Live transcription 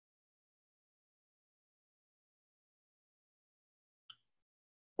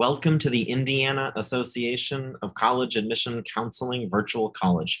Welcome to the Indiana Association of College Admission Counseling Virtual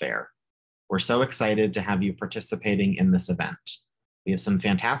College Fair. We're so excited to have you participating in this event. We have some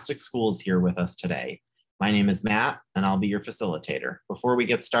fantastic schools here with us today. My name is Matt, and I'll be your facilitator. Before we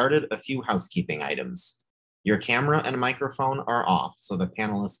get started, a few housekeeping items. Your camera and microphone are off, so the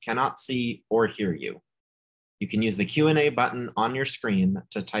panelists cannot see or hear you. You can use the Q&A button on your screen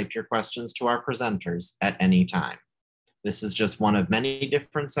to type your questions to our presenters at any time. This is just one of many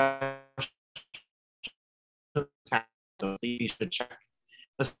different sessions, so you should check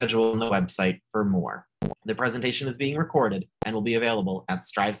the schedule on the website for more. The presentation is being recorded and will be available at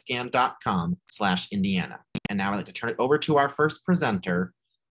strivescan.com/Indiana. And now I'd like to turn it over to our first presenter,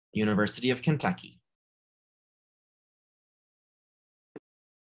 University of Kentucky.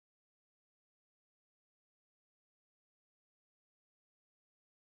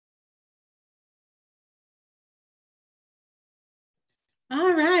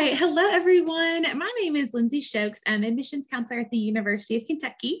 All right. Hello, everyone. My name is Lindsay Stokes. I'm admissions counselor at the University of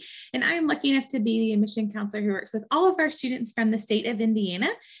Kentucky, and I am lucky enough to be the admission counselor who works with all of our students from the state of Indiana.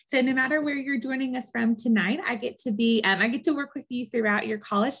 So no matter where you're joining us from tonight, I get to work with you throughout your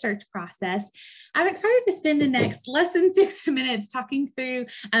college search process. I'm excited to spend the next less than 6 minutes talking through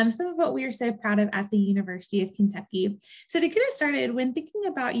some of what we are so proud of at the University of Kentucky. So to get us started, when thinking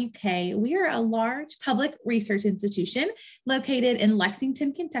about UK, we are a large public research institution located in Lexington,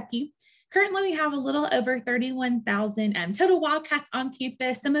 Kentucky. Currently, we have a little over 31,000 total Wildcats on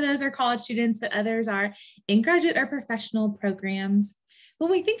campus. Some of those are college students, but others are in graduate or professional programs.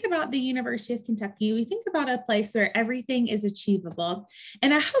 When we think about the University of Kentucky, we think about a place where everything is achievable.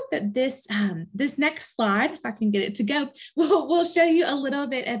 And I hope that this next slide, if I can get it to go, will show you a little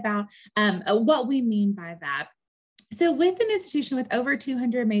bit about what we mean by that. So with an institution with over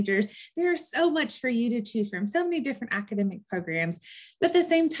 200 majors, there's so much for you to choose from, so many different academic programs. But at the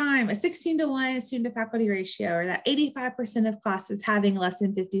same time, a 16-to-1 student to faculty ratio, or that 85% of classes having less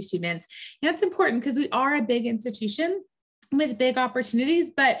than 50 students. And that's important because we are a big institution with big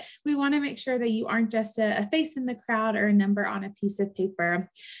opportunities, but we want to make sure that you aren't just a face in the crowd or a number on a piece of paper.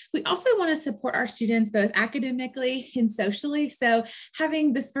 We also want to support our students both academically and socially. So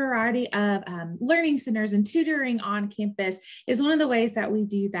having this variety of learning centers and tutoring on campus is one of the ways that we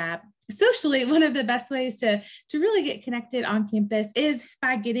do that. Socially, one of the best ways to really get connected on campus is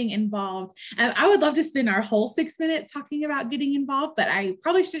by getting involved. I would love to spend our whole 6 minutes talking about getting involved, but I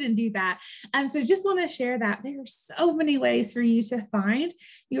probably shouldn't do that. So just want to share that there are so many ways for you to find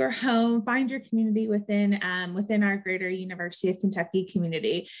your home, find your community within our greater University of Kentucky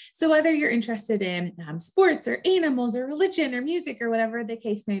community. So whether you're interested in sports or animals or religion or music or whatever the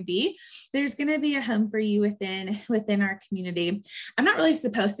case may be, there's going to be a home for you within our community. I'm not really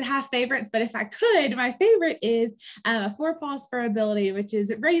supposed to have favorites, but if I could, my favorite is 4 Paws for Ability, which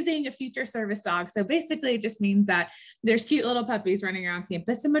is raising a future service dog. So basically it just means that there's cute little puppies running around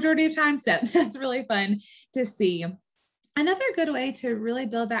campus the majority of time. So that's really fun to see. Another good way to really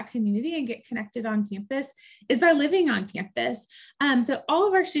build that community and get connected on campus is by living on campus. So all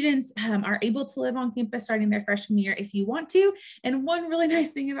of our students are able to live on campus starting their freshman year if you want to. And one really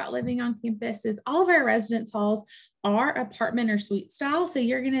nice thing about living on campus is all of our residence halls are apartment or suite style. So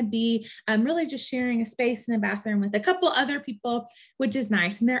you're going to be really just sharing a space in a bathroom with a couple other people, which is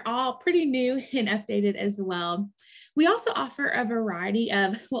nice. And they're all pretty new and updated as well. We also offer a variety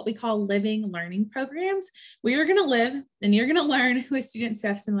of what we call living learning programs. We are going to live and you're going to learn with students who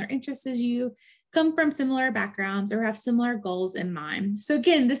have similar interests as you, come from similar backgrounds, or have similar goals in mind. So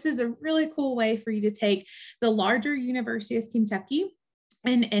again, this is a really cool way for you to take the larger University of Kentucky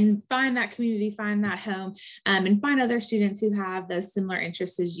and find that community, find that home, and find other students who have those similar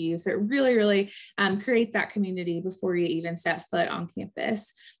interests as you. So it really, really creates that community before you even step foot on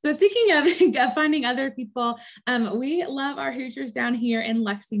campus. But speaking of finding other people, we love our Hoosiers down here in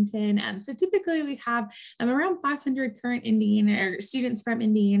Lexington. So typically we have around 500 current Indiana or students from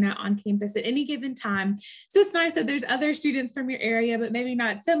Indiana on campus at any given time. So it's nice that there's other students from your area, but maybe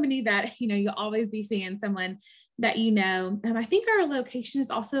not so many that, you'll always be seeing someone that I think our location is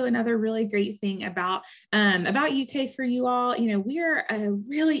also another really great thing about UK for you all. We are a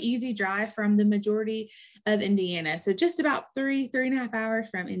really easy drive from the majority of Indiana. So just about 3.5 hours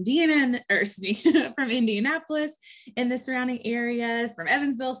from from Indianapolis and the surrounding areas, from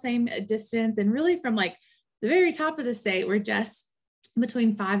Evansville, same distance, and really from like the very top of the state, we're just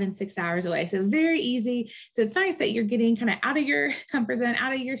between 5 and 6 hours away. So very easy. So it's nice that you're getting kind of out of your comfort zone,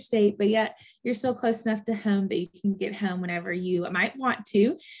 out of your state, but yet you're still close enough to home that you can get home whenever you might want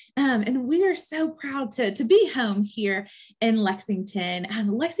to. And we are so proud to be home here in Lexington.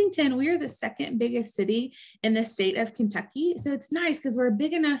 Lexington, we are the second biggest city in the state of Kentucky. So it's nice because we're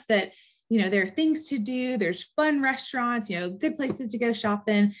big enough that there are things to do, there's fun restaurants, good places to go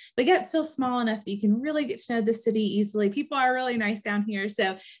shopping, but yet still small enough that you can really get to know the city easily. People are really nice down here.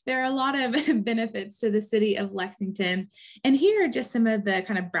 So there are a lot of benefits to the city of Lexington. And here are just some of the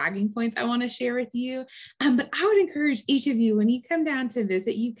kind of bragging points I want to share with you. But I would encourage each of you, when you come down to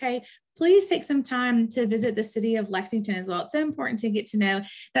visit UK, please take some time to visit the city of Lexington as well. It's so important to get to know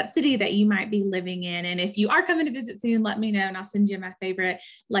that city that you might be living in. And if you are coming to visit soon, let me know and I'll send you my favorite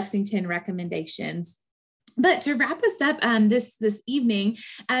Lexington recommendations. But to wrap us up this evening,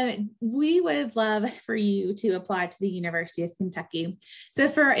 we would love for you to apply to the University of Kentucky. So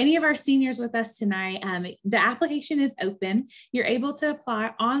for any of our seniors with us tonight, the application is open. You're able to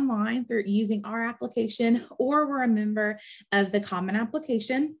apply online through using our application, or we're a member of the Common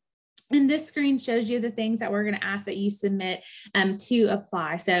Application. And this screen shows you the things that we're going to ask that you submit to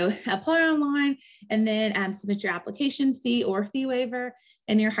apply. So apply online and then submit your application fee or fee waiver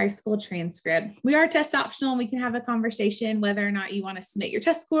and your high school transcript. We are test optional. We can have a conversation whether or not you want to submit your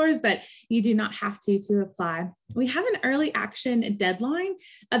test scores, but you do not have to apply. We have an early action deadline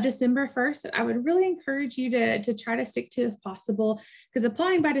of December 1st that I would really encourage you to try to stick to if possible, because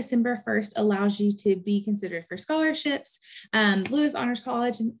applying by December 1st allows you to be considered for scholarships, Lewis Honors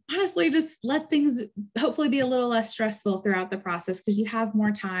College, and honestly, just let things hopefully be a little less stressful throughout the process because you have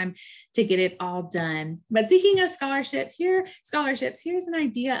more time to get it all done. But speaking of scholarships, here's an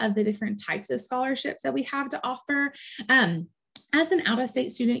idea of the different types of scholarships that we have to offer. As an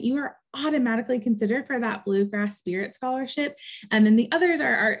out-of-state student, you are automatically considered for that Bluegrass Spirit Scholarship. And the others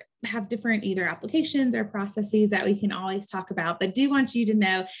have different either applications or processes that we can always talk about, but do want you to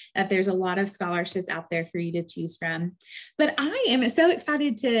know that there's a lot of scholarships out there for you to choose from. But I am so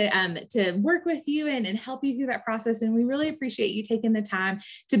excited to work with you and help you through that process. And we really appreciate you taking the time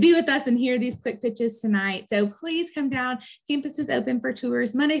to be with us and hear these quick pitches tonight. So please come down. Campus is open for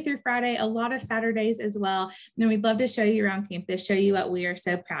tours Monday through Friday, a lot of Saturdays as well. And we'd love to show you around campus, show you what we are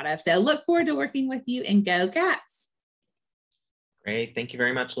so proud of. So look forward to working with you, and go Cats. Great. Thank you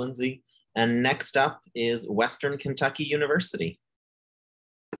very much, Lindsay. And next up is Western Kentucky University.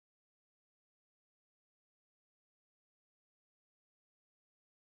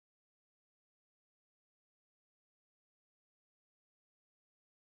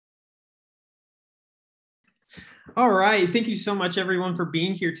 All right. Thank you so much, everyone, for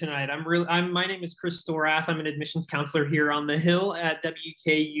being here tonight. My name is Chris Storath. I'm an admissions counselor here on the Hill at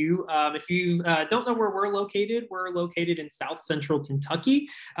WKU. If you don't know where we're located in South Central Kentucky,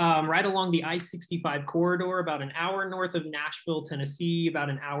 right along the I-65 corridor, about an hour north of Nashville, Tennessee, about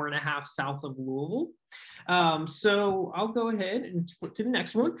an hour and a half south of Louisville. So I'll go ahead and flip to the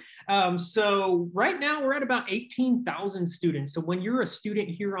next one. So right now we're at about 18,000 students. So when you're a student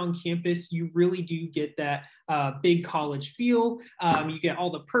here on campus, you really do get that big college feel. You get all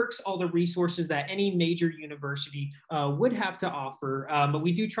the perks, all the resources that any major university would have to offer. But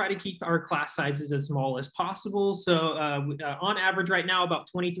we do try to keep our class sizes as small as possible. So on average right now, about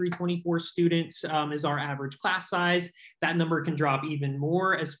 23, 24 students is our average class size. That number can drop even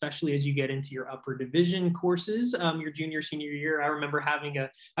more, especially as you get into your upper division courses, your junior, senior year. I remember having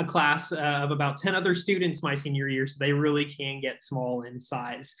a class of about 10 other students my senior year, so they really can get small in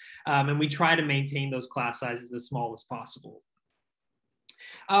size. And we try to maintain those class sizes as small as possible.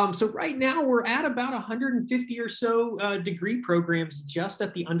 So right now we're at about 150 or so degree programs just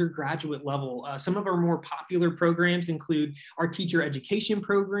at the undergraduate level. Some of our more popular programs include our teacher education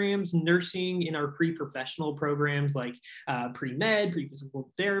programs, nursing, in our pre-professional programs like pre-med,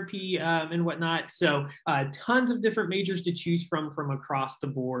 pre-physical therapy, and whatnot. So tons of different majors to choose from across the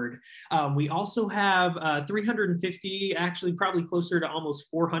board. We also have 350, actually probably closer to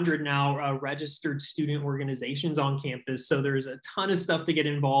almost 400 now, registered student organizations on campus. So there's a ton of stuff to get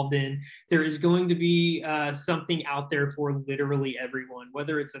involved in. There is going to be something out there for literally everyone,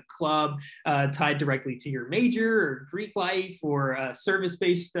 whether it's a club tied directly to your major or Greek life or a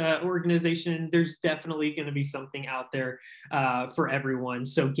service-based organization. There's definitely going to be something out there for everyone.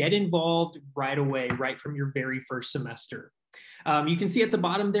 So get involved right away, right from your very first semester. You can see at the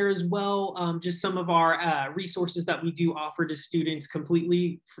bottom there as well, just some of our resources that we do offer to students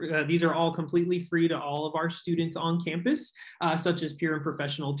completely. These are all completely free to all of our students on campus, such as peer and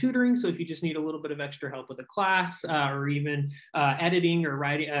professional tutoring. So if you just need a little bit of extra help with a class or even editing or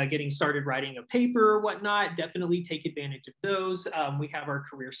writing, getting started writing a paper or whatnot, definitely take advantage of those. We have our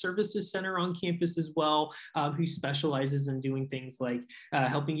Career Services Center on campus as well, who specializes in doing things like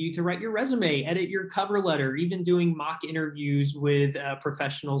helping you to write your resume, edit your cover letter, even doing mock interviews with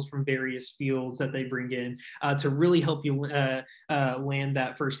professionals from various fields that they bring in to really help you land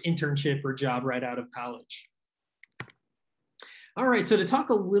that first internship or job right out of college. All right, so to talk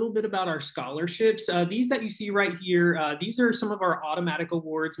a little bit about our scholarships, these that you see right here, these are some of our automatic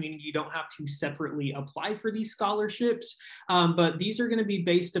awards, meaning you don't have to separately apply for these scholarships, but these are going to be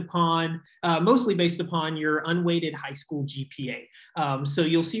based upon, mostly based upon your unweighted high school GPA. So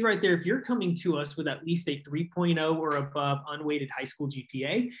you'll see right there, if you're coming to us with at least a 3.0 or above unweighted high school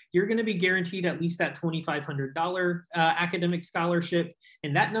GPA, you're going to be guaranteed at least that $2,500 academic scholarship,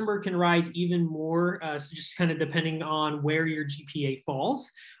 and that number can rise even more, so just kind of depending on where your GPA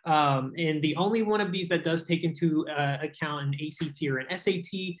falls. And the only one of these that does take into account an ACT or an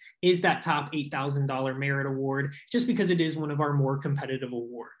SAT is that top $8,000 merit award, just because it is one of our more competitive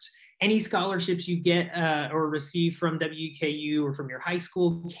awards. Any scholarships you get or receive from WKU or from your high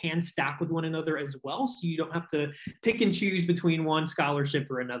school can stack with one another as well, so you don't have to pick and choose between one scholarship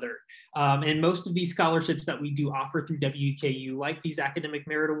or another. And most of these scholarships that we do offer through WKU, like these academic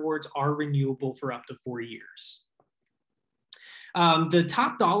merit awards, are renewable for up to 4 years. The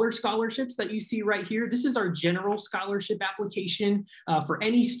top dollar scholarships that you see right here, this is our general scholarship application for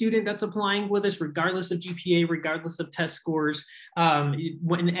any student that's applying with us, regardless of GPA, regardless of test scores.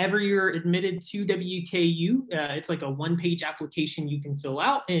 Whenever you're admitted to WKU, it's like a one-page application you can fill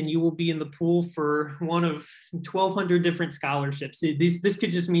out, and you will be in the pool for one of 1,200 different scholarships. This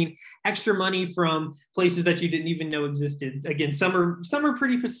could just mean extra money from places that you didn't even know existed. Again, some are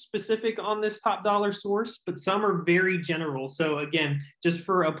pretty specific on this top dollar source, but some are very general. So again, just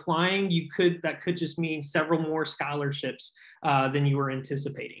for applying, that could just mean several more scholarships than you were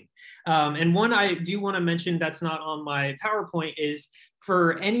anticipating. And one I do want to mention that's not on my PowerPoint is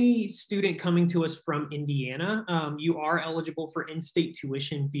for any student coming to us from Indiana, you are eligible for in-state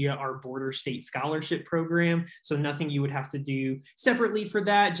tuition via our Border State Scholarship Program. So nothing you would have to do separately for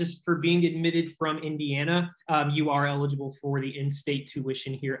that. Just for being admitted from Indiana, you are eligible for the in-state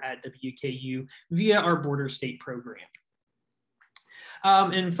tuition here at WKU via our Border State Program.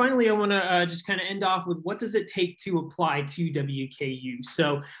 And finally, I want to just kind of end off with what does it take to apply to WKU?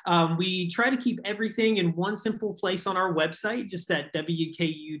 So we try to keep everything in one simple place on our website, just at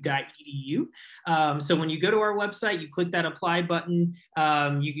wku.edu. So when you go to our website, you click that apply button,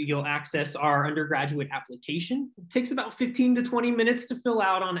 you'll access our undergraduate application. It takes about 15 to 20 minutes to fill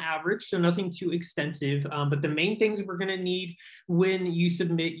out on average, so nothing too extensive. But the main things we're going to need when you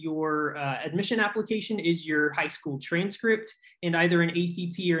submit your admission application is your high school transcript and either an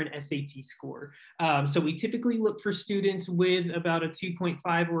ACT or an SAT score. So we typically look for students with about a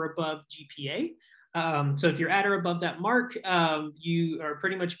 2.5 or above GPA. So if you're at or above that mark, you are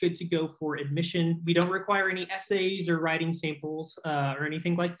pretty much good to go for admission. We don't require any essays or writing samples or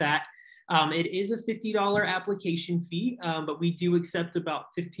anything like that. It is a $50 application fee, but we do accept about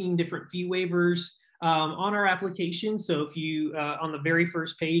 15 different fee waivers on our application. So if you, on the very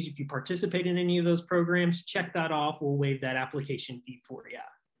first page, if you participate in any of those programs, check that off. We'll waive that application fee for you.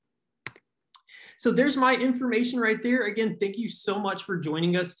 So there's my information right there. Again, thank you so much for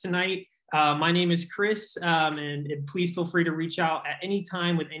joining us tonight. My name is Chris, and please feel free to reach out at any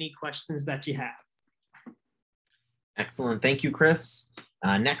time with any questions that you have. Excellent. Thank you, Chris.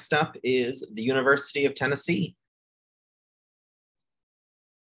 Next up is the University of Tennessee.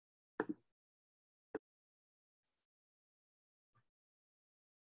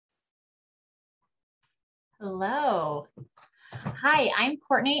 Hello. Hi, I'm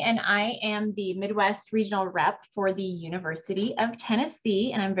Courtney, and I am the Midwest Regional Rep for the University of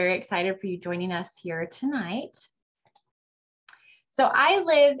Tennessee, and I'm very excited for you joining us here tonight. So I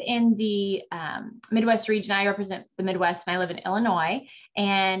live in the Midwest region. I represent the Midwest, and I live in Illinois.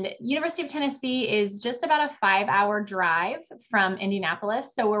 And University of Tennessee is just about a 5-hour drive from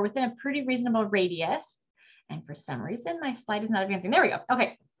Indianapolis, so we're within a pretty reasonable radius. And for some reason, my slide is not advancing. There we go.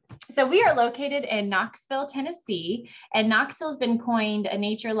 Okay. So we are located in Knoxville, Tennessee, and Knoxville has been coined a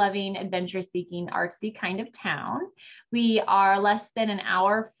nature-loving, adventure-seeking, artsy kind of town. We are less than an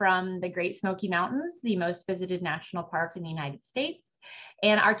hour from the Great Smoky Mountains, the most visited national park in the United States.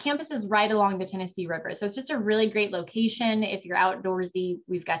 And our campus is right along the Tennessee River. So it's just a really great location. If you're outdoorsy,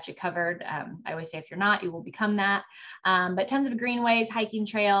 we've got you covered. I always say if you're not, you will become that. But tons of greenways, hiking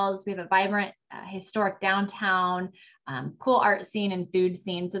trails. We have a vibrant historic downtown, cool art scene and food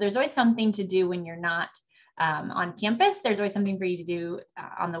scene. So there's always something to do when you're not on campus. There's always something for you to do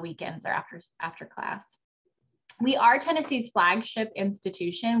on the weekends or after class. We are Tennessee's flagship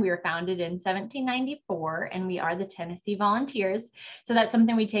institution. We were founded in 1794, and we are the Tennessee Volunteers. So that's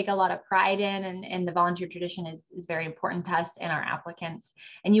something we take a lot of pride in, and the volunteer tradition is very important to us and our applicants.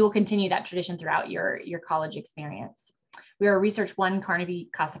 And you will continue that tradition throughout your college experience. We are a Research 1 Carnegie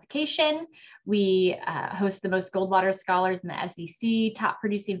classification. We host the most Goldwater scholars in the SEC, top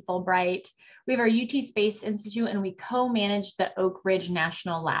producing Fulbright. We have our UT Space Institute, and we co-manage the Oak Ridge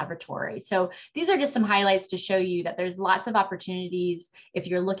National Laboratory. So these are just some highlights to show you that there's lots of opportunities if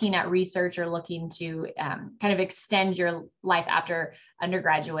you're looking at research or looking to kind of extend your life after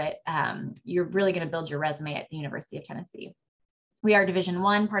undergraduate. You're really going to build your resume at the University of Tennessee. We are Division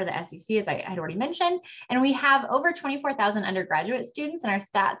I, part of the SEC, as I had already mentioned, and we have over 24,000 undergraduate students, and our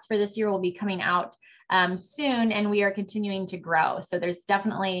stats for this year will be coming out soon, and we are continuing to grow. So there's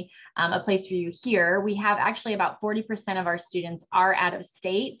definitely a place for you here. We have actually about 40% of our students are out of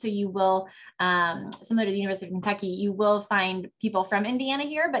state. So you will, similar to the University of Kentucky, you will find people from Indiana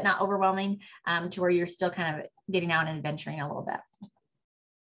here, but not overwhelming to where you're still kind of getting out and adventuring a little bit.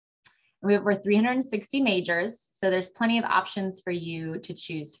 We have over 360 majors, so there's plenty of options for you to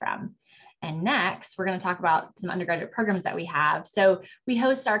choose from. And next, we're going to talk about some undergraduate programs that we have. So we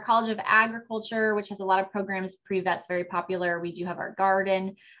host our College of Agriculture, which has a lot of programs. Pre-vet's very popular. We do have our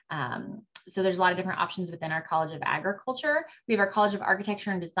garden. So there's a lot of different options within our College of Agriculture. We have our College of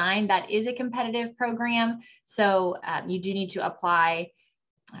Architecture and Design. That is a competitive program. So you do need to apply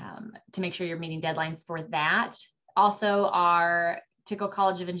to make sure you're meeting deadlines for that. Also, our Tickle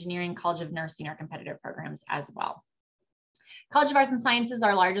College of Engineering, College of Nursing are competitive programs as well. College of Arts and Sciences,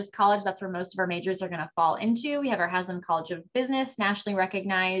 our largest college. That's where most of our majors are going to fall into. We have our Haslam College of Business, nationally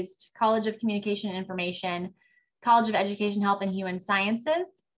recognized, College of Communication and Information, College of Education, Health, and Human Sciences.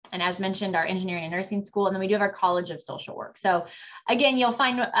 And as mentioned, our Engineering and Nursing School. And then we do have our College of Social Work. So again, you'll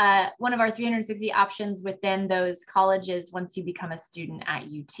find one of our 360 options within those colleges once you become a student at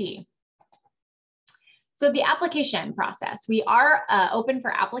UT. So the application process, we are open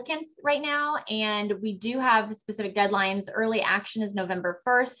for applicants right now, and we do have specific deadlines. Early action is November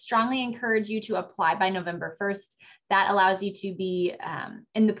 1st. Strongly encourage you to apply by November 1st. That allows you to be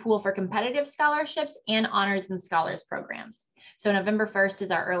in the pool for competitive scholarships and honors and scholars programs. So November 1st is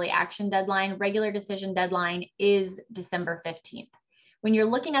our early action deadline. Regular decision deadline is December 15th. When you're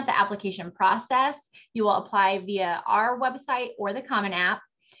looking at the application process, you will apply via our website or the Common App.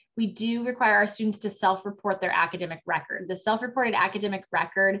 We do require our students to self-report their academic record. The self-reported academic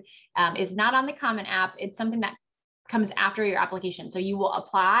record is not on the Common App. It's something that comes after your application. So you will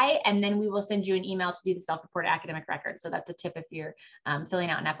apply, and then we will send you an email to do the self-reported academic record. So that's a tip if you're filling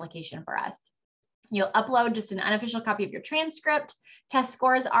out an application for us. You'll upload just an unofficial copy of your transcript. Test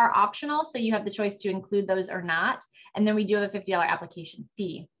scores are optional, so you have the choice to include those or not. And then we do have a $50 application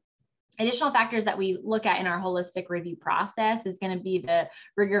fee. Additional factors that we look at in our holistic review process is going to be the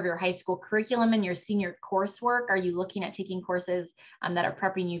rigor of your high school curriculum and your senior coursework. Are you looking at taking courses that are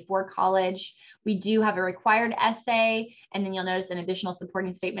prepping you for college? We do have a required essay, and then you'll notice an additional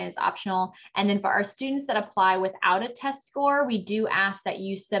supporting statement is optional. And then for our students that apply without a test score, we do ask that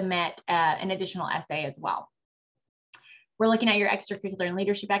you submit an additional essay as well. We're looking at your extracurricular and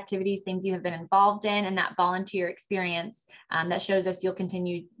leadership activities, things you have been involved in, and that volunteer experience that shows us you'll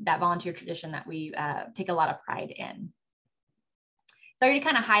continue that volunteer tradition that we take a lot of pride in. So I already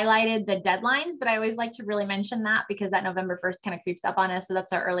kind of highlighted the deadlines, but I always like to really mention that because that November 1st kind of creeps up on us. So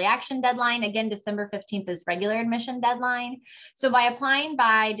that's our early action deadline. Again, December 15th is regular admission deadline. So by applying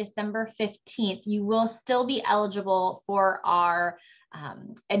by December 15th, you will still be eligible for our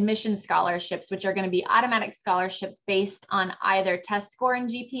admission scholarships, which are going to be automatic scholarships based on either test score and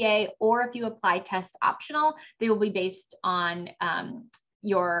GPA, or if you apply test optional, they will be based on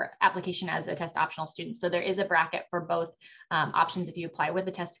your application as a test optional student. So there is a bracket for both options if you apply with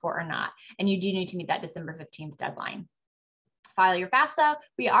a test score or not, and you do need to meet that December 15th deadline. File your FAFSA.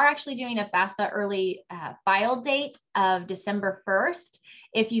 We are actually doing a FAFSA early file date of December 1st.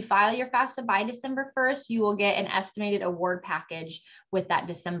 If you file your FAFSA by December 1st, you will get an estimated award package with that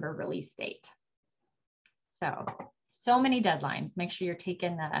December release date. So many deadlines. Make sure you're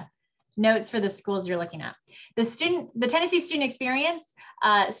taking notes for the schools you're looking at. The Tennessee student experience,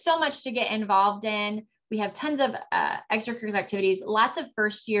 so much to get involved in. We have tons of extracurricular activities, lots of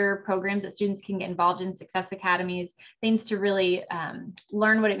first-year programs that students can get involved in, success academies, things to really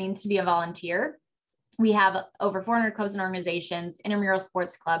learn what it means to be a volunteer. We have over 400 clubs and organizations, intramural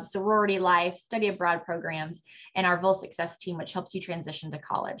sports clubs, sorority life, study abroad programs, and our Vol Success team, which helps you transition to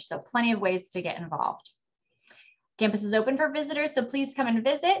college. So plenty of ways to get involved. Campus is open for visitors, so please come and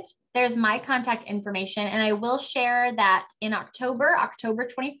visit. There's my contact information, and I will share that in October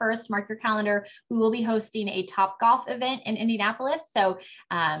 21st, mark your calendar, we will be hosting a Topgolf event in Indianapolis. So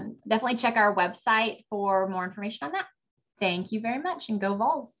definitely check our website for more information on that. Thank you very much, and go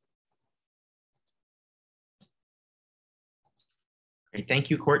Vols. Great,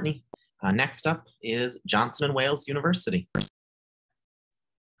 thank you, Courtney. Next up is Johnson & Wales University.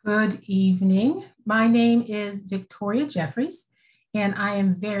 Good evening. My name is Victoria Jeffries, and I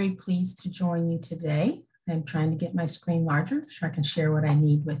am very pleased to join you today. I'm trying to get my screen larger so I can share what I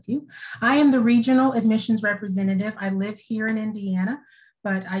need with you. I am the regional admissions representative. I live here in Indiana,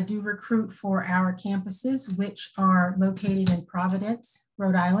 but I do recruit for our campuses, which are located in Providence,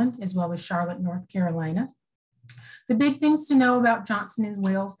 Rhode Island, as well as Charlotte, North Carolina. The big things to know about Johnson &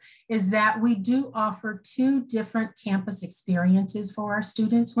 Wales is that we do offer 2 different campus experiences for our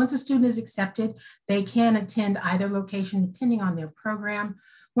students. Once a student is accepted, they can attend either location depending on their program.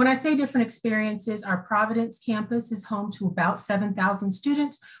 When I say different experiences, our Providence campus is home to about 7,000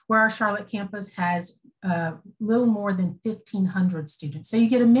 students, where our Charlotte campus has a little more than 1,500 students. So you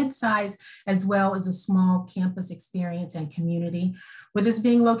get a mid-size as well as a small campus experience and community. With us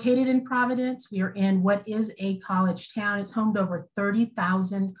being located in Providence, we are in what is a college town. It's home to over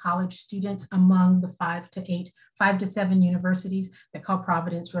 30,000 college students among the 5 to 7 universities that call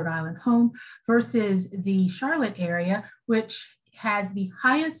Providence, Rhode Island home, versus the Charlotte area, which has the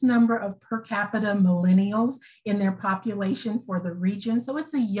highest number of per capita millennials in their population for the region. So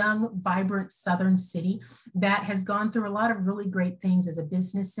it's a young, vibrant Southern city that has gone through a lot of really great things as a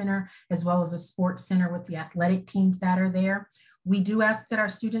business center, as well as a sports center with the athletic teams that are there. We do ask that our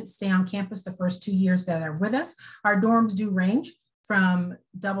students stay on campus the first 2 years that are with us. Our dorms do range from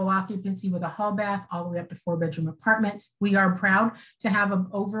double occupancy with a hall bath all the way up to 4-bedroom apartments. We are proud to have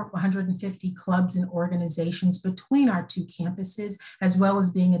over 150 clubs and organizations between our 2 campuses, as well as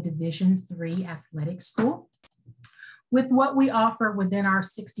being a Division III athletic school. With what we offer within our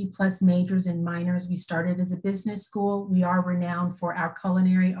 60+ majors and minors, we started as a business school. We are renowned for our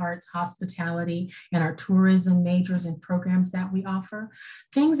culinary arts, hospitality, and our tourism majors and programs that we offer.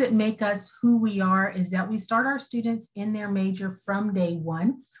 Things that make us who we are is that we start our students in their major from day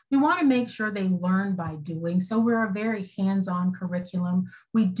one. We want to make sure they learn by doing. So we're a very hands-on curriculum.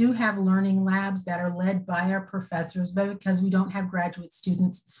 We do have learning labs that are led by our professors, but because we don't have graduate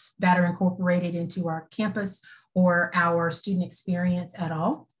students that are incorporated into our campus or our student experience at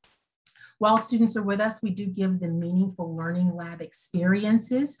all. While students are with us, we do give them meaningful learning lab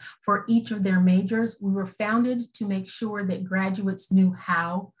experiences for each of their majors. We were founded to make sure that graduates knew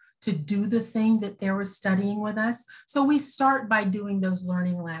how to do the thing that they were studying with us. So we start by doing those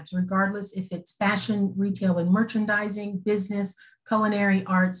learning labs, regardless if it's fashion, retail and merchandising, business, culinary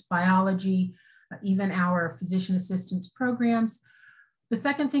arts, biology, even our physician assistance programs. The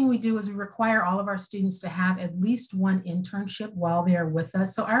second thing we do is we require all of our students to have at least 1 internship while they are with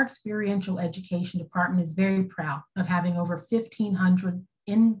us. So our experiential education department is very proud of having over 1,500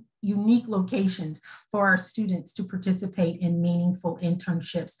 in unique locations for our students to participate in meaningful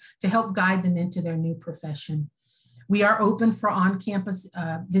internships to help guide them into their new profession. We are open for on-campus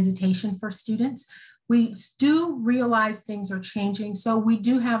visitation for students. We do realize things are changing, so we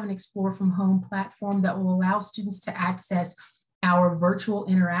do have an Explore from Home platform that will allow students to access our virtual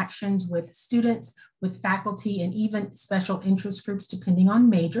interactions with students, with faculty, and even special interest groups, depending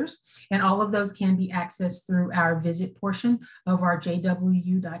on majors. And all of those can be accessed through our visit portion of our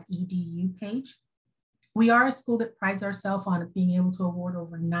jwu.edu page. We are a school that prides ourselves on being able to award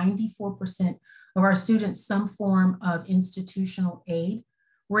over 94% of our students some form of institutional aid.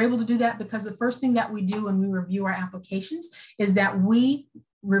 We're able to do that because the first thing that we do when we review our applications is that we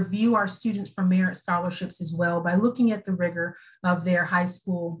review our students for merit scholarships as well by looking at the rigor of their high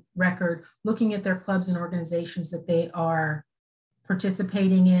school record, looking at their clubs and organizations that they are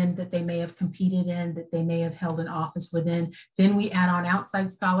participating in, that they may have competed in, that they may have held an office within. Then we add on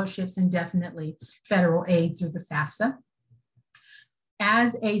outside scholarships and definitely federal aid through the FAFSA.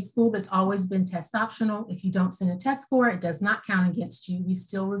 As a school that's always been test optional, if you don't send a test score, it does not count against you. We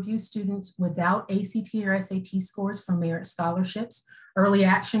still review students without ACT or SAT scores for merit scholarships. Early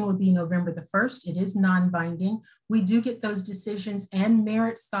action would be November the 1st. It is non-binding. We do get those decisions and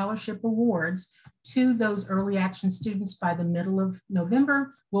merit scholarship awards to those early action students by the middle of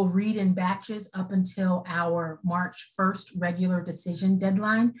November. We'll read in batches up until our March 1st regular decision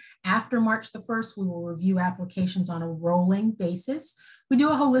deadline. After March the 1st, we will review applications on a rolling basis. We do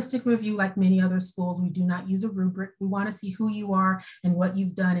a holistic review like many other schools. We do not use a rubric. We want to see who you are and what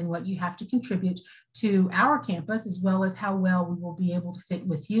you've done and what you have to contribute to our campus, as well as how well we will be able to fit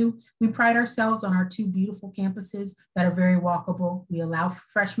with you. We pride ourselves on our 2 beautiful campuses that are very walkable. We allow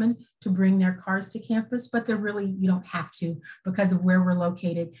freshmen to bring their cars to campus, but they're really, you don't have to because of where we're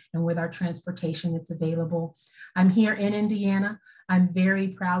located and with our transportation that's available. I'm here in Indiana. I'm very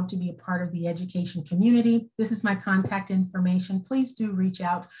proud to be a part of the education community. This is my contact information. Please do reach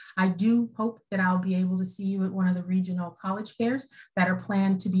out. I do hope that I'll be able to see you at one of the regional college fairs that are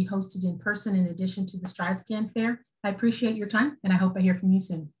planned to be hosted in person in addition to the StriveScan fair. I appreciate your time and I hope I hear from you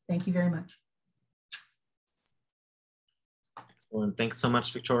soon. Thank you very much. Excellent. Thanks so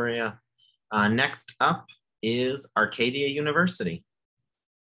much, Victoria. Next up is Arcadia University.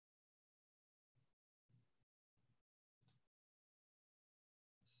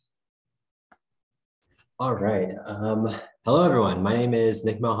 All right. Hello, everyone. My name is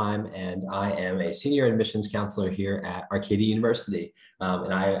Nick Melheim, and I am a senior admissions counselor here at Arcadia University.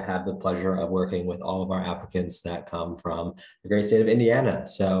 And I have the pleasure of working with all of our applicants that come from the great state of Indiana.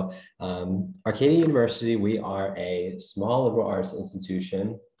 So Arcadia University, we are a small liberal arts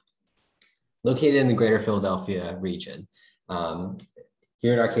institution located in the greater Philadelphia region.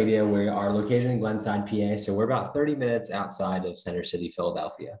 Here at Arcadia, we are located in Glenside, PA. So we're about 30 minutes outside of Center City,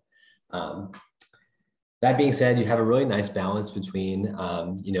 Philadelphia. That being said, you have a really nice balance between,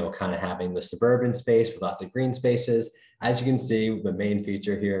 kind of having the suburban space with lots of green spaces. As you can see, the main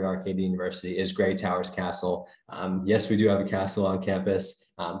feature here at Arcadia University is Grey Towers Castle. Yes, we do have a castle on campus.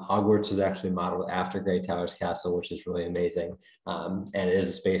 Hogwarts was actually modeled after Grey Towers Castle, which is really amazing. And it is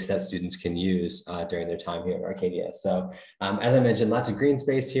a space that students can use during their time here at Arcadia. So as I mentioned, lots of green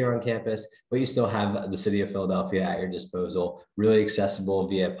space here on campus, but you still have the city of Philadelphia at your disposal, really accessible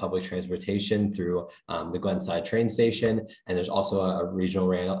via public transportation through the Glenside train station. And there's also a regional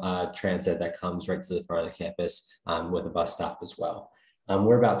rail transit that comes right to the front of the campus with a bus stop as well.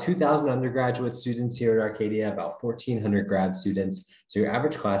 We're about 2,000 undergraduate students here at Arcadia, about 1,400 grad students. So your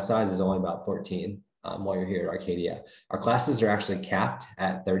average class size is only about 14 while you're here at Arcadia. Our classes are actually capped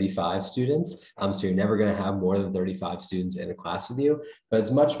at 35 students. So you're never gonna have more than 35 students in a class with you, but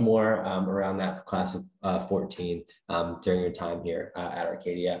it's much more around that class of 14 during your time here at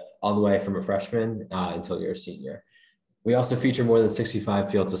Arcadia, all the way from a freshman until you're a senior. We also feature more than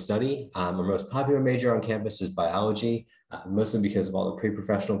 65 fields of study. Our most popular major on campus is biology, mostly because of all the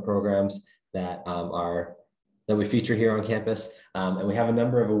pre-professional programs that we feature here on campus. And we have a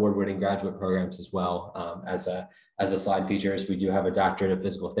number of award-winning graduate programs as well. As a slide features, we do have a doctorate of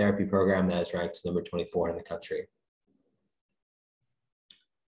physical therapy program that is ranked number 24 in the country.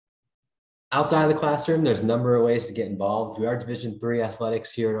 Outside of the classroom, there's a number of ways to get involved. We are Division III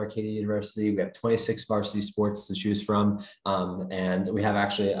athletics here at Arcadia University. We have 26 varsity sports to choose from. And we have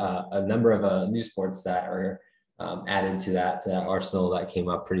actually a number of new sports that are added to that arsenal that came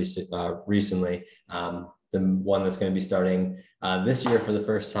up pretty recently. The one that's going to be starting this year for the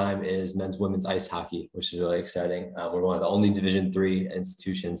first time is men's women's ice hockey, which is really exciting. We're one of the only Division III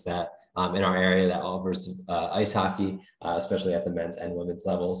institutions that in our area that offers ice hockey, especially at the men's and women's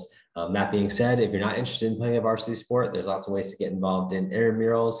levels. That being said, if you're not interested in playing a varsity sport, there's lots of ways to get involved in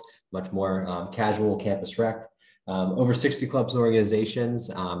intramurals, much more casual campus rec. Over 60 clubs and organizations,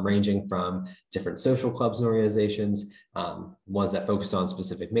 ranging from different social clubs and organizations, ones that focus on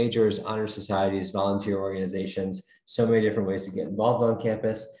specific majors, honor societies, volunteer organizations, so many different ways to get involved on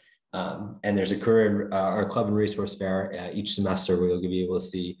campus. And there's a career or club and resource fair each semester where you'll be able to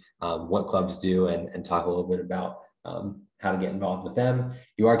see what clubs do and talk a little bit about how to get involved with them.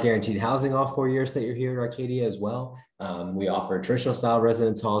 You are guaranteed housing all 4 years that you're here at Arcadia as well. We offer traditional style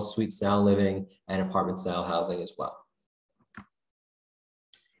residence halls, suite style living, and apartment style housing as well.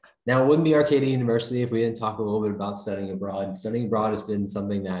 Now, it wouldn't be Arcadia University if we didn't talk a little bit about studying abroad. Studying abroad has been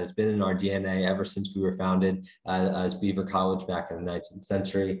something that has been in our DNA ever since we were founded as Beaver College back in the 19th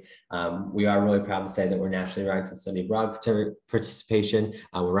century. We are really proud to say that we're nationally ranked in study abroad participation.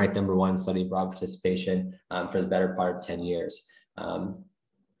 We're ranked #1 in study abroad participation for the better part of 10 years.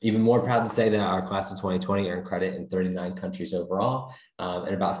 Even more proud to say that our class of 2020 earned credit in 39 countries overall,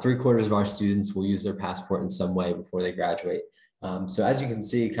 and about 3/4 of our students will use their passport in some way before they graduate. So as you can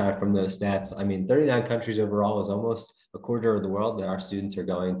see kind of from those stats, I mean, 39 countries overall is almost a quarter of the world that our students are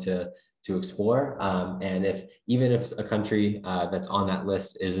going to explore. And even if a country that's on that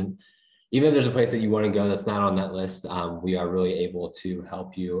list isn't even if there's a place that you want to go that's not on that list, we are really able to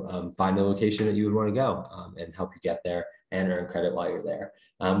help you find the location that you would want to go and help you get there and earn credit while you're there.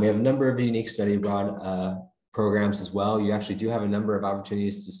 We have a number of unique study abroad programs as well. You actually do have a number of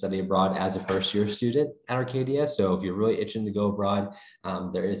opportunities to study abroad as a first-year student at Arcadia. So if you're really itching to go abroad,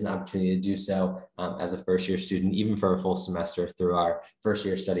 there is an opportunity to do so as a first-year student, even for a full semester through our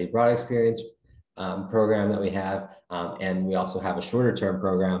first-year study abroad experience program that we have. And we also have a shorter term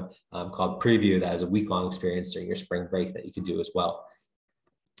program called Preview that is a week-long experience during your spring break that you can do as well.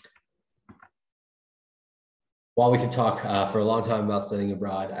 While we could talk for a long time about studying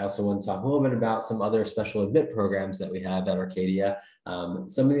abroad, I also want to talk a little bit about some other special admit programs that we have at Arcadia.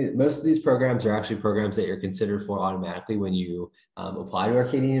 Most of these programs are actually programs that you're considered for automatically when you apply to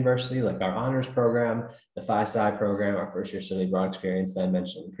Arcadia University, like our honors program, the Phi-Sci program, our first year study abroad experience that I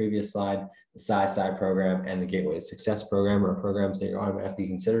mentioned on the previous slide, the Psi-Sci program, and the Gateway to Success program are programs that you're automatically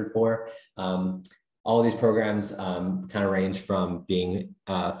considered for. All of these programs kind of range from being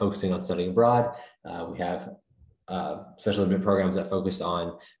focusing on studying abroad. We have special admit programs that focus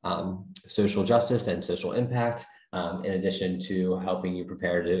on social justice and social impact, in addition to helping you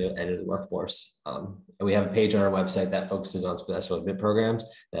prepare to enter the workforce. And we have a page on our website that focuses on special admit programs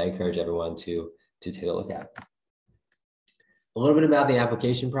that I encourage everyone to take a look at. A little bit about the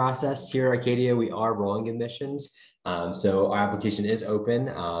application process. Here at Arcadia, we are rolling admissions. So our application is open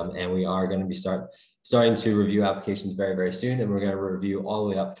and we are going to be starting to review applications very, very soon. And we're going to review all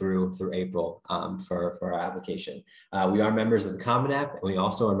the way up through April for our application. We are members of the Common App, and we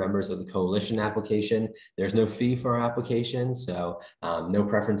also are members of the Coalition application. There's no fee for our application, so no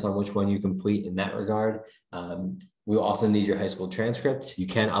preference on which one you complete in that regard. We will also need your high school transcript. You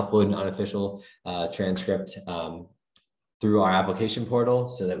can upload an unofficial transcript through our application portal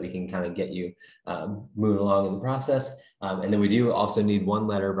so that we can kind of get you moving along in the process. And then we do also need one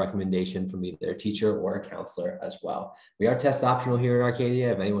letter of recommendation from either a teacher or a counselor as well. We are test optional here at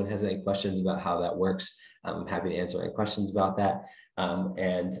Arcadia. If anyone has any questions about how that works, I'm happy to answer any questions about that.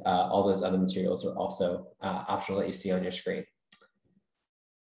 And all those other materials are also optional that you see on your screen.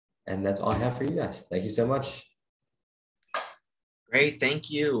 And that's all I have for you guys. Thank you so much. Great,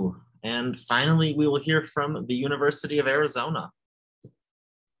 thank you. And finally, we will hear from the University of Arizona.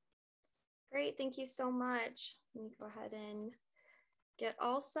 Great, thank you so much. Let me go ahead and get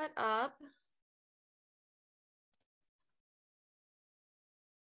all set up.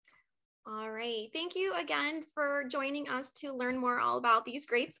 All right, thank you again for joining us to learn more all about these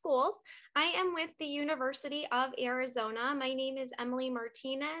great schools. I am with the University of Arizona. My name is Emily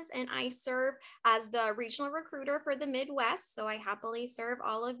Martinez, and I serve as the regional recruiter for the Midwest. So I happily serve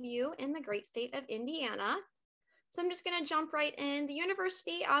all of you in the great state of Indiana. So I'm just going to jump right in. The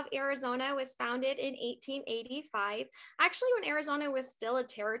University of Arizona was founded in 1885. Actually, when Arizona was still a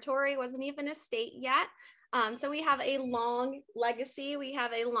territory, wasn't even a state yet. So we have a long legacy. We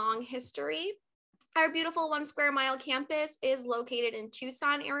have a long history. Our beautiful 1 square mile campus is located in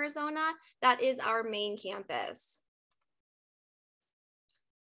Tucson, Arizona. That is our main campus.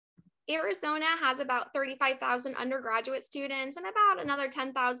 Arizona has about 35,000 undergraduate students and about another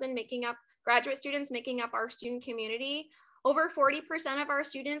 10,000 graduate students making up our student community. Over 40% of our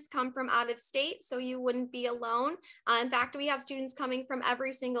students come from out of state, so you wouldn't be alone. In fact, we have students coming from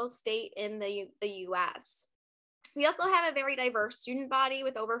every single state in the US. We also have a very diverse student body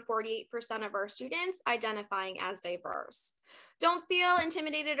with over 48% of our students identifying as diverse. Don't feel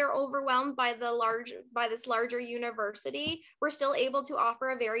intimidated or overwhelmed by this larger university. We're still able to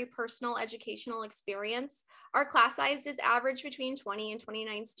offer a very personal educational experience. Our class size is average between 20 and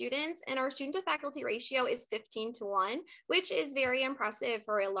 29 students, and our student to faculty ratio is 15:1, which is very impressive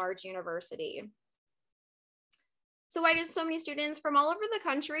for a large university. So why do so many students from all over the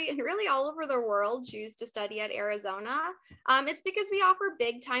country and really all over the world choose to study at Arizona? It's because we offer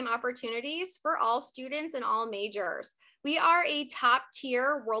big time opportunities for all students and all majors. We are a top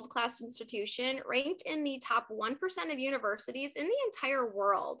tier world-class institution ranked in the top 1% of universities in the entire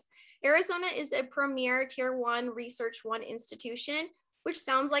world. Arizona is a premier tier 1 research 1 institution, which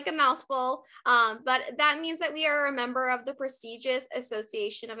sounds like a mouthful, but that means that we are a member of the prestigious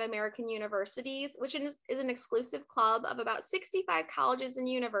Association of American Universities, which is an exclusive club of about 65 colleges and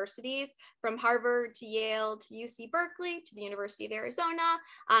universities, from Harvard to Yale to UC Berkeley to the University of Arizona.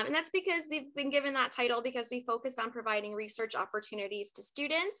 And that's because we've been given that title because we focus on providing research opportunities to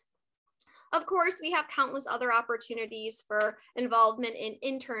students. Of course, we have countless other opportunities for involvement in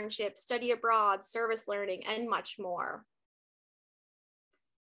internships, study abroad, service learning, and much more.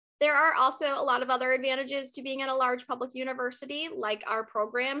 There are also a lot of other advantages to being at a large public university, like our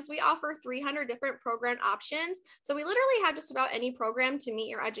programs. We offer 300 different program options. So we literally have just about any program to meet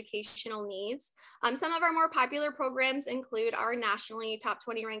your educational needs. Some of our more popular programs include our nationally top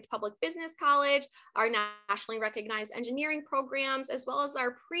 20 ranked public business college, our nationally recognized engineering programs, as well as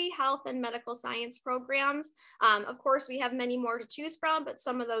our pre-health and medical science programs. Of course, we have many more to choose from, but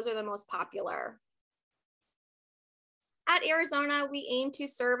some of those are the most popular. At Arizona, we aim to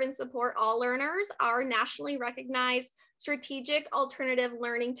serve and support all learners. Our nationally recognized Strategic Alternative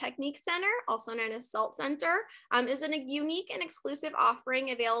Learning Technique Center, also known as SALT Center, is a unique and exclusive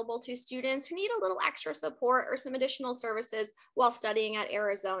offering available to students who need a little extra support or some additional services while studying at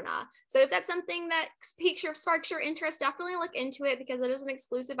Arizona. So if that's something that sparks your interest, definitely look into it because it is an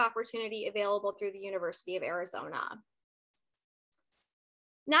exclusive opportunity available through the University of Arizona.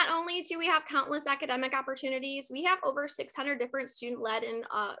 Not only do we have countless academic opportunities, we have over 600 different student-led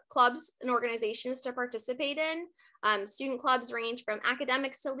clubs and organizations to participate in. Student clubs range from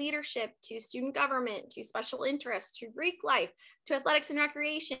academics to leadership, to student government, to special interests, to Greek life, to athletics and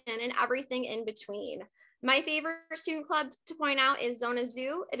recreation, and everything in between. My favorite student club to point out is Zona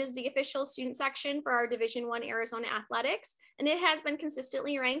Zoo. It is the official student section for our Division I Arizona Athletics, and it has been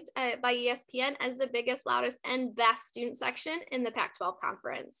consistently ranked by ESPN as the biggest, loudest, and best student section in the Pac-12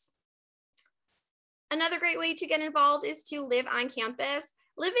 conference. Another great way to get involved is to live on campus.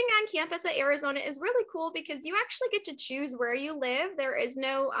 Living on campus at Arizona is really cool because you actually get to choose where you live. There is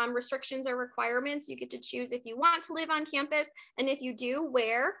no restrictions or requirements. You get to choose if you want to live on campus, and if you do,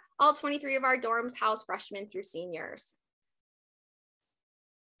 where. All 23 of our dorms house freshmen through seniors.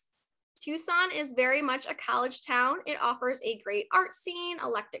 Tucson is very much a college town. It offers a great art scene,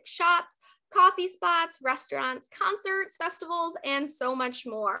 eclectic shops, coffee spots, restaurants, concerts, festivals, and so much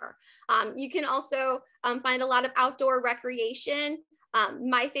more. You can also find a lot of outdoor recreation.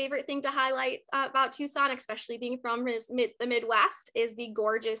 My favorite thing to highlight about Tucson, especially being from the Midwest, is the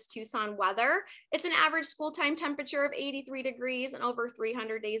gorgeous Tucson weather. It's an average school time temperature of 83 degrees and over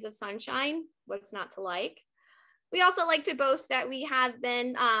 300 days of sunshine. What's not to like? We also like to boast that we have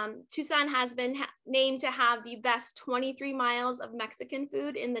been, Tucson has been named to have the best 23 miles of Mexican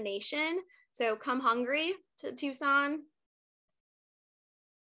food in the nation. So come hungry to Tucson.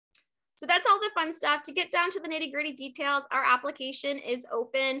 So that's all the fun stuff. To get down to the nitty-gritty details, our application is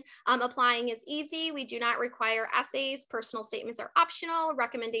open. Applying is easy. We do not require essays. Personal statements are optional.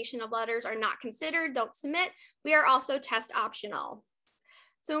 Recommendation of letters are not considered. Don't submit. We are also test optional.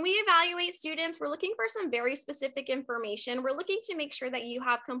 So when we evaluate students, we're looking for some very specific information. We're looking to make sure that you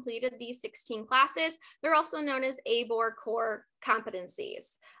have completed these 16 classes. They're also known as ABOR core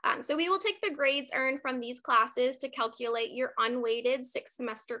competencies. So we will take the grades earned from these classes to calculate your unweighted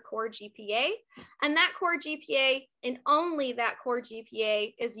 6-semester core GPA. And that core GPA, and only that core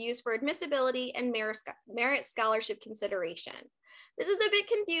GPA, is used for admissibility and merit scholarship consideration. This is a bit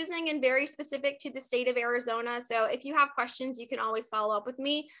confusing and very specific to the state of Arizona. So if you have questions, you can always follow up with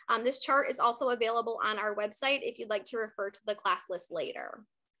me. This chart is also available on our website if you'd like to refer to the class list later.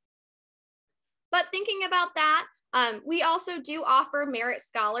 But thinking about that, we also do offer merit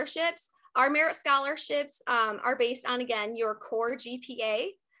scholarships. Our merit scholarships are based on, again, your core GPA.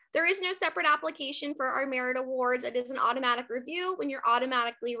 There is no separate application for our merit awards. It is an automatic review when you're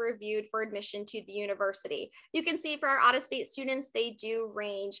automatically reviewed for admission to the university. You can see for our out-of-state students, they do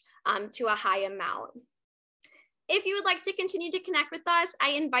range to a high amount. If you would like to continue to connect with us,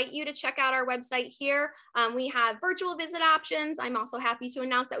 I invite you to check out our website here. We have virtual visit options. I'm also happy to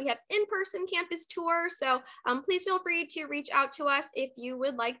announce that we have in-person campus tours. So please feel free to reach out to us if you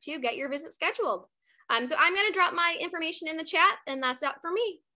would like to get your visit scheduled. So I'm going to drop my information in the chat, and that's it for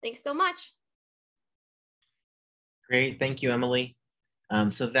me. Thanks so much. Great, thank you, Emily.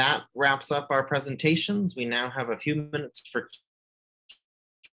 So that wraps up our presentations. We now have a few minutes for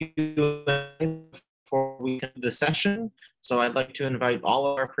Q&A before we end the session. So I'd like to invite all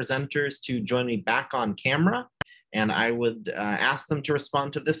of our presenters to join me back on camera, and I would ask them to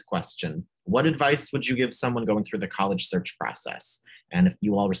respond to this question. What advice would you give someone going through the college search process? And if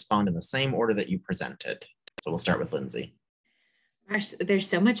you all respond in the same order that you presented. So we'll start with Lindsay. Gosh, there's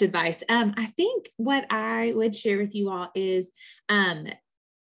so much advice. I think what I would share with you all is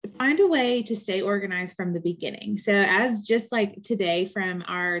find a way to stay organized from the beginning. So as just like today from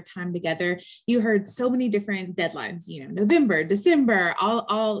our time together, you heard so many different deadlines, November, December,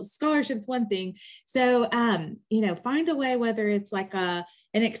 all scholarships, one thing. So, find a way, whether it's like an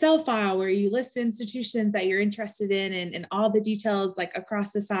Excel file where you list institutions that you're interested in and all the details like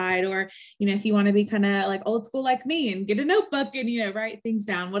across the side, or, if you want to be kind of like old school like me and get a notebook and, write things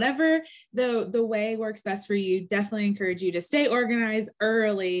down, whatever the way works best for you. Definitely encourage you to stay organized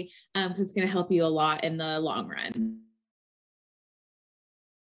early definitely, because it's going to help you a lot in the long run.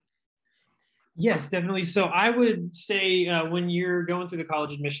 Yes, definitely. So I would say when you're going through the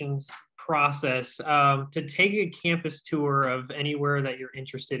college admissions process, to take a campus tour of anywhere that you're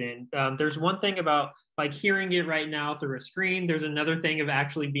interested in. There's one thing about like hearing it right now through a screen. There's another thing of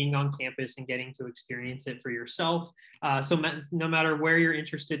actually being on campus and getting to experience it for yourself. So no matter where you're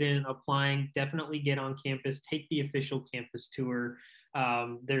interested in applying, definitely get on campus, take the official campus tour.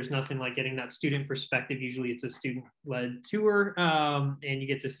 There's nothing like getting that student perspective. Usually it's a student-led tour, and you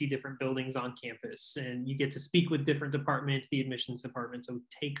get to see different buildings on campus, and you get to speak with different departments, the admissions department. So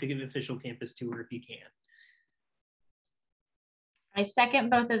take the official campus tour if you can. I second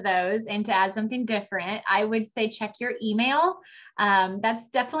both of those. And to add something different, I would say check your email. That's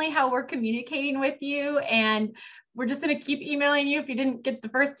definitely how we're communicating with you. And we're just going to keep emailing you if you didn't get the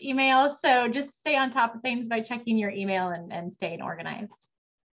first email. So just stay on top of things by checking your email and staying organized.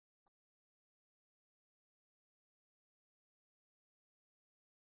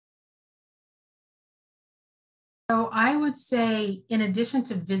 So I would say, in addition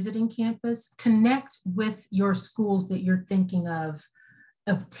to visiting campus, connect with your schools that you're thinking of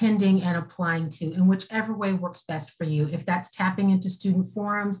attending and applying to in whichever way works best for you. If that's tapping into student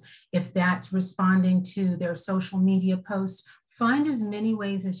forums, if that's responding to their social media posts, find as many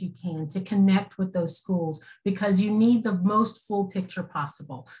ways as you can to connect with those schools, because you need the most full picture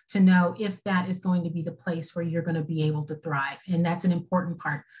possible to know if that is going to be the place where you're going to be able to thrive. And that's an important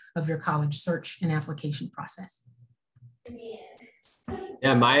part of your college search and application process.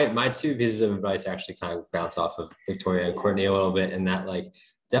 Yeah, my two pieces of advice actually kind of bounce off of Victoria and Courtney a little bit, in that like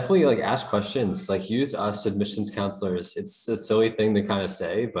definitely like ask questions, like use us admissions counselors. It's a silly thing to kind of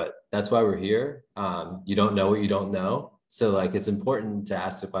say, but that's why we're here. You don't know what you don't know. So like it's important to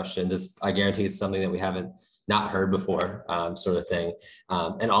ask the question. Just I guarantee it's something that we haven't not heard before, sort of thing.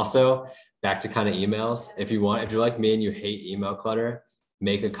 And also back to kind of emails. If you're like me and you hate email clutter,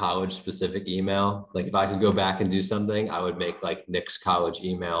 make a college specific email. Like if I could go back and do something, I would make like Nick's college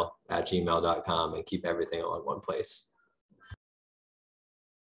email at gmail.com and keep everything all in one place.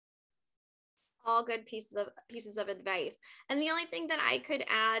 All good pieces of advice. And the only thing that I could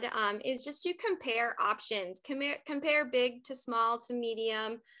add is just to compare options. Compare big to small to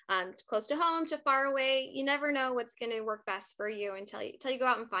medium, to close to home to far away. You never know what's going to work best for you until you go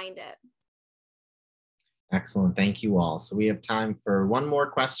out and find it. Excellent. Thank you all. So we have time for one more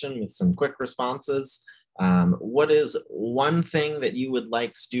question with some quick responses. What is one thing that you would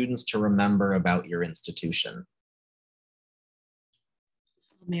like students to remember about your institution?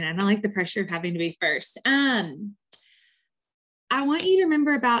 Man, I don't like the pressure of having to be first. I want you to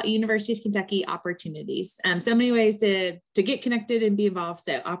remember about University of Kentucky opportunities. So many ways to get connected and be involved.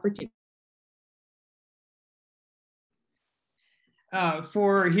 So opportunity.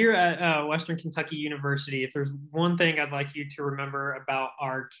 For here at Western Kentucky University, if there's one thing I'd like you to remember about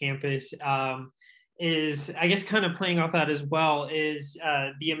our campus, is, I guess kind of playing off that as well, is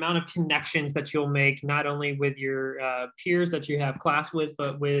the amount of connections that you'll make, not only with your peers that you have class with,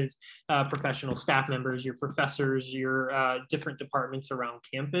 but with professional staff members, your professors, your different departments around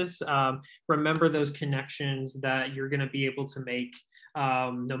campus. Remember those connections that you're going to be able to make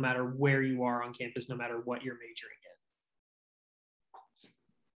no matter where you are on campus, no matter what you're majoring in.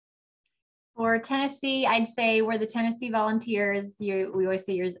 For Tennessee, I'd say we're the Tennessee Volunteers. We always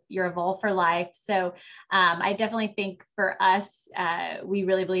say you're a vol for life. So I definitely think for us, we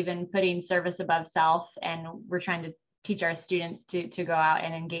really believe in putting service above self, and we're trying to teach our students to go out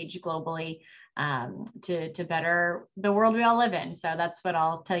and engage globally to better the world we all live in. So that's what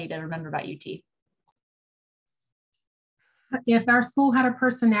I'll tell you to remember about UT. If our school had a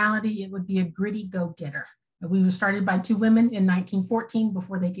personality, it would be a gritty go-getter. We were started by two women in 1914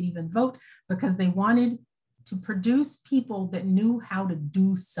 before they could even vote, because they wanted to produce people that knew how to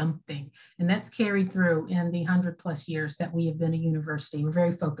do something. And that's carried through in the 100+ years that we have been a university. We're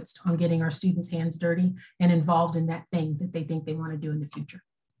very focused on getting our students' hands dirty and involved in that thing that they think they want to do in the future.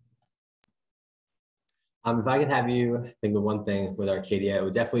 If I could have you think of one thing with Arcadia, it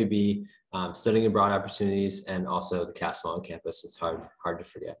would definitely be studying abroad opportunities, and also the castle on campus. It's hard to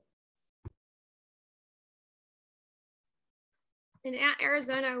forget. And at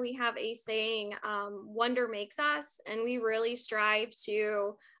Arizona, we have a saying, wonder makes us, and we really strive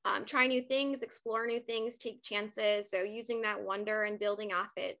to try new things, explore new things, take chances. So using that wonder and building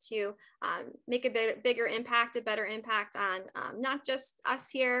off it to make a bigger impact, a better impact on not just us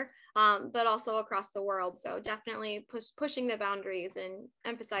here, but also across the world. So definitely pushing the boundaries and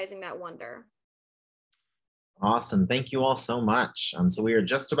emphasizing that wonder. Awesome. Thank you all so much. So we are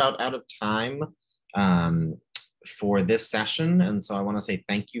just about out of time. for this session. And so I want to say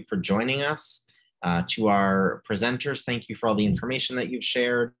thank you for joining us. To our presenters, thank you for all the information that you've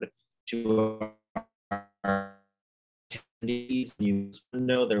shared. To our attendees, you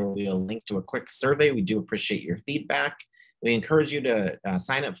know there will be a link to a quick survey. We do appreciate your feedback. We encourage you to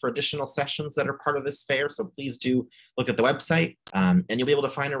sign up for additional sessions that are part of this fair. So please do look at the website, and you'll be able to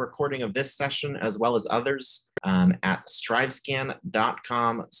find a recording of this session as well as others at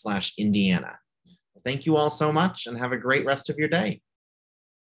strivescan.com/Indiana. Thank you all so much and have a great rest of your day.